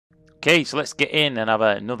Okay, so let's get in and have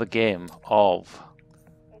another game of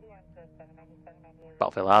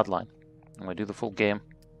Battlefield Hardline. I'm going to do the full game,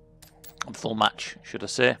 the full match, should I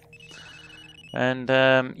say. And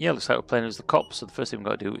yeah, looks like we're playing as the cops. So the first thing we've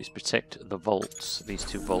got to do is protect the vaults, these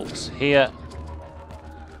two vaults here.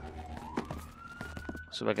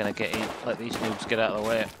 So we're going to get in, let these noobs get out of the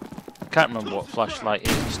way. I can't remember what flashlight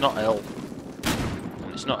is. It's not L.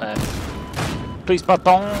 And it's not F. Please,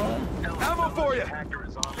 pardon. Ammo for you.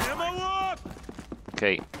 Ammo up.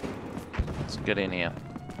 Okay, let's get in here.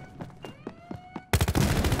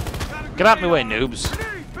 Get out of my way, noobs.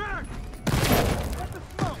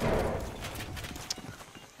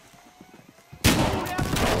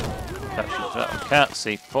 I can't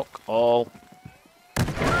see fuck all.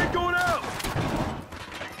 Going out.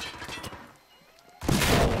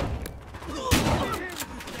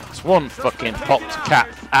 It's one fucking popped cat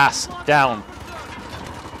ass down.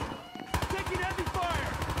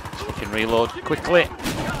 Fucking reload quickly. Here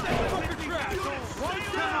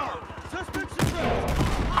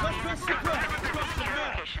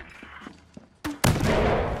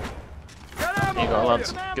you go,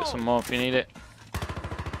 lads. Get some more if you need it.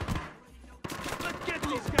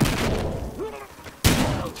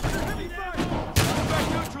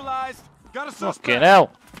 Fucking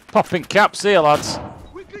hell. Popping caps here, lads.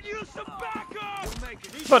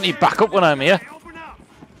 Don't need backup when I'm here.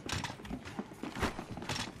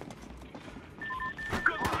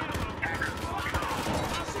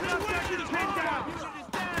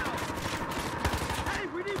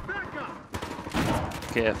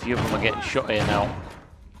 Okay, a few of them are getting shot here now.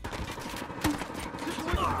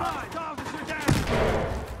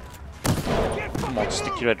 Come on,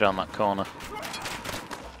 stick your head around that corner.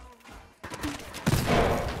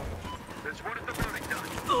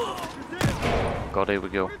 God, here we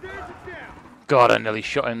go. God, I nearly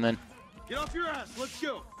shot him then. Get off your ass. Let's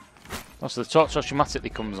go. Oh, so the torch automatically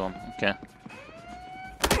comes on. Okay.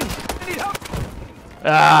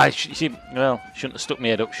 Ah, you see, well, shouldn't have stuck my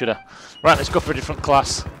head up, should I? Right, let's go for a different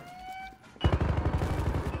class.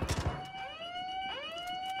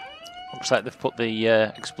 Looks like they've put the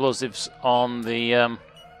explosives on the on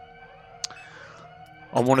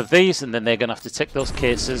one of these, and then they're gonna have to take those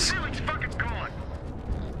cases.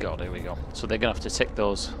 God, here we go. So they're gonna have to take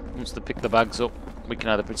those. Once they pick the bags up, we can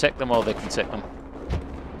either protect them or they can take them.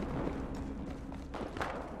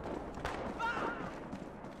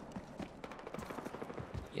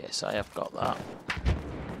 Yes, I have got that.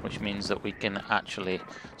 Which means that we can actually,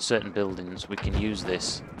 certain buildings, we can use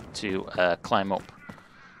this to climb up.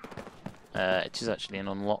 It is actually an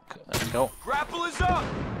unlock. There we go. Grapple is up.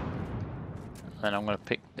 Then I'm going to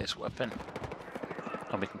pick this weapon.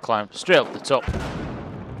 And we can climb straight up the top.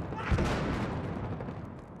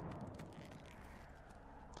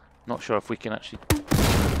 Not sure if we can actually...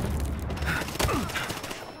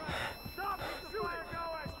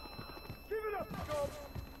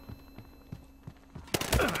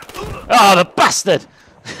 Oh, the bastard!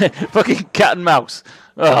 Fucking cat and mouse.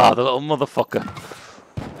 Oh, the little motherfucker.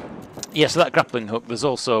 Yeah, so that grappling hook, there's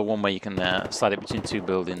also one where you can slide it between two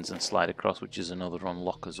buildings and slide across, which is another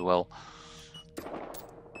unlock as well.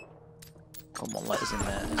 Come on, let us in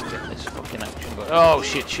there. Let's get this fucking action going. Oh,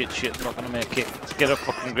 shit, shit, shit. They're not going to make it. Let's get a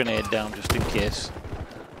fucking grenade down just in case.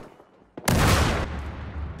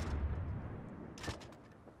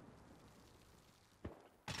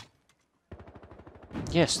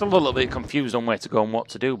 Yeah, still a little bit confused on where to go and what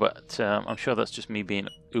to do, but I'm sure that's just me being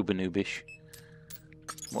uber noobish.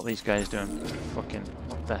 What are these guys doing? Fucking,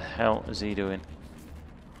 what the hell is he doing?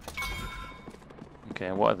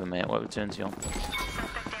 Okay, whatever, mate. Whatever turns you on.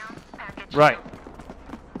 Right.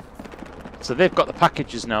 So they've got the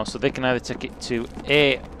packages now, so they can either take it to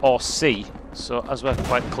A or C. So as we're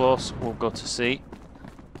quite close, we'll go to C.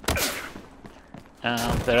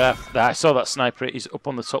 And there I saw that sniper. He's up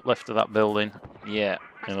on the top left of that building. Yeah,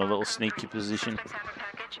 in a little sneaky position.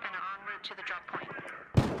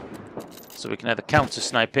 So we can either counter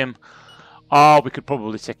snipe him, or we could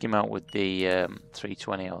probably take him out with the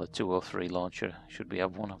 320 or the 203 launcher. Should we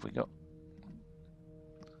have one? Have we got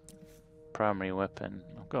primary weapon?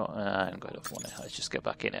 I've got. I haven't got enough money. Let's just get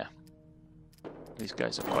back in here. These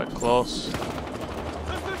guys are quite close.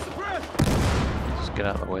 Just get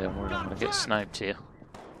out of the way. I'm worried I'm going to get sniped here.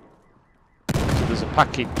 So there's a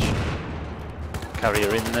package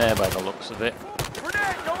carrier in there by the looks of it.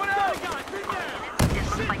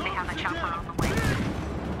 Looks like they have a chopper on the way.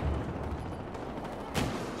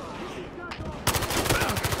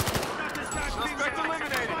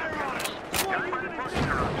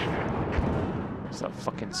 It's that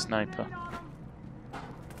fucking sniper.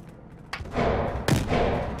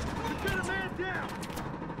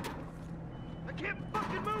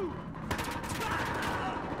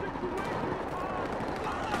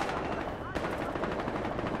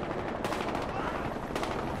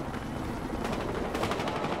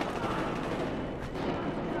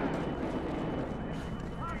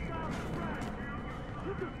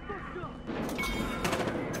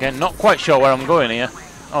 Again, not quite sure where I'm going here.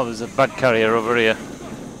 Oh, there's a bag carrier over here.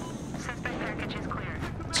 Suspect package is clear.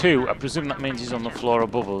 2, I presume that means he's on the floor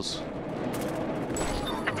above us.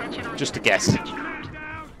 Attention all Just a units. guess.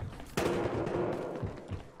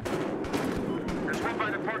 There's one by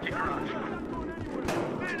the parking garage.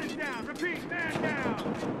 Man is down. Repeat, man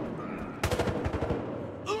down.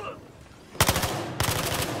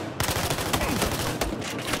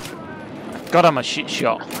 God, I'm a shit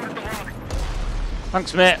shot.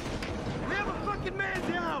 Thanks, mate. We have a fucking man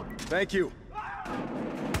down. Thank you.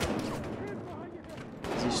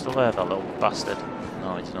 Is he still there, that little bastard?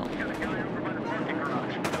 No, he's not. Got a guy over by the parking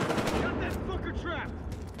garage. Got that fucker trapped.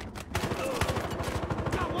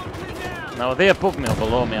 Got one pinned down. Now, are they above me or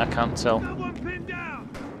below me? I can't tell. Got one pinned down.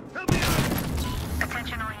 Help me out.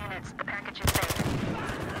 Attention all units. The package is safe.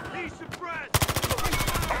 He's suppressed.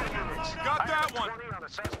 Got that one.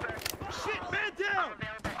 Shit, man down.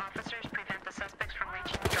 Available officers prevent the suspects from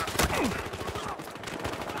reaching the drop point.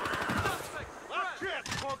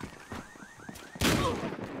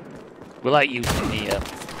 We like using the. Get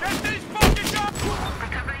these fucking guns.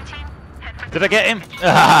 Recovery team, head for the Did I get him?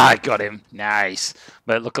 Ah, I got him. Nice.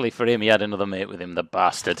 But luckily for him, he had another mate with him, the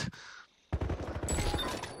bastard.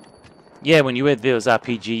 Yeah, when you heard those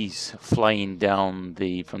RPGs flying down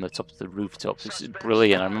from the top of the rooftops, this is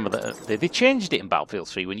brilliant. I remember that they changed it in Battlefield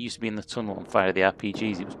 3 when you used to be in the tunnel and fire the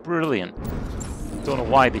RPGs. It was brilliant. Don't know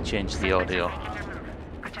why they changed the audio.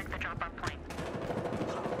 protect the drop-off point.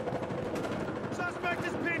 Suspect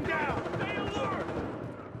is pinned down. Stay alert.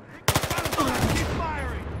 Keep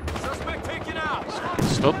firing. Suspect taken out.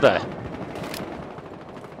 Stood there.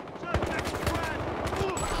 Suspect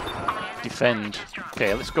spread. Defend.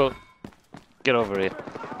 Okay, let's go. Get over here.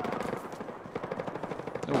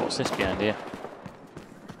 Oh, what's this behind here?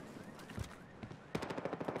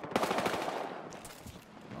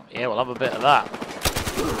 Oh, yeah, we'll have a bit of that.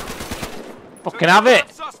 Fucking have it!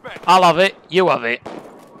 Suspect. I'll have it. You have it. Go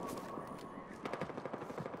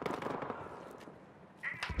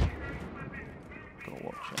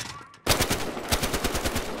watch it.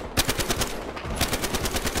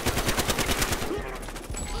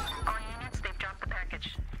 All units, they've dropped the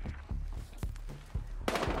package.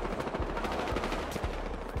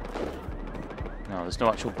 No, there's no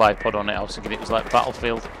actual bipod on it. I was thinking it was like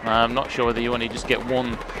Battlefield. I'm not sure whether you only just get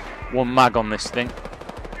one mag on this thing.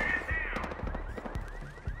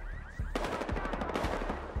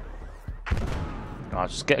 I'll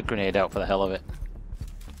just get a grenade out for the hell of it.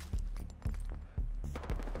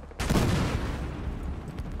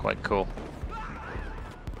 Quite cool.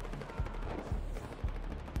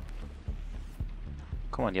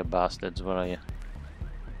 Come on, you bastards. Where are you?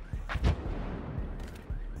 The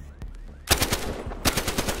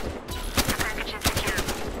package is secure.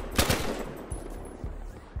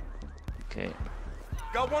 Okay.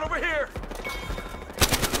 Got one over here.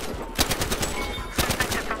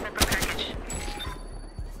 Suspects have fumbled the package.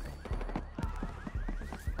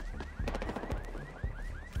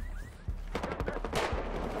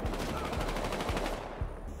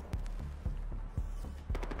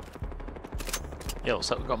 Yeah,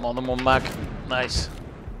 looks like we've got more than one mag. Nice.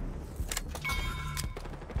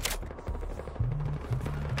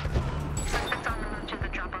 Suspects on the move to the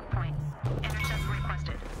drop-off point. Intercept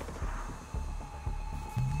requested.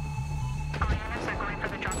 All units are going for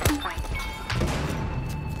the drop-off point.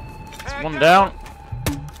 One down.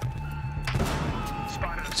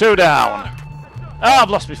 2 down. Oh,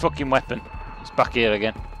 I've lost my fucking weapon. It's back here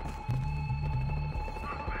again.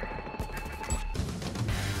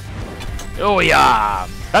 Oh yeah!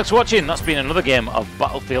 Thanks for watching. That's been another game of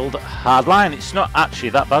Battlefield Hardline. It's not actually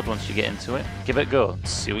that bad once you get into it. Give it a go and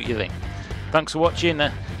see what you think. Thanks for watching.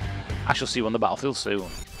 I shall see you on the battlefield soon.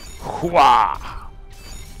 Hooah!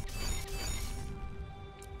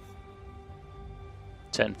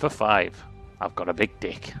 10 for 5. I've got a big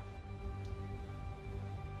dick.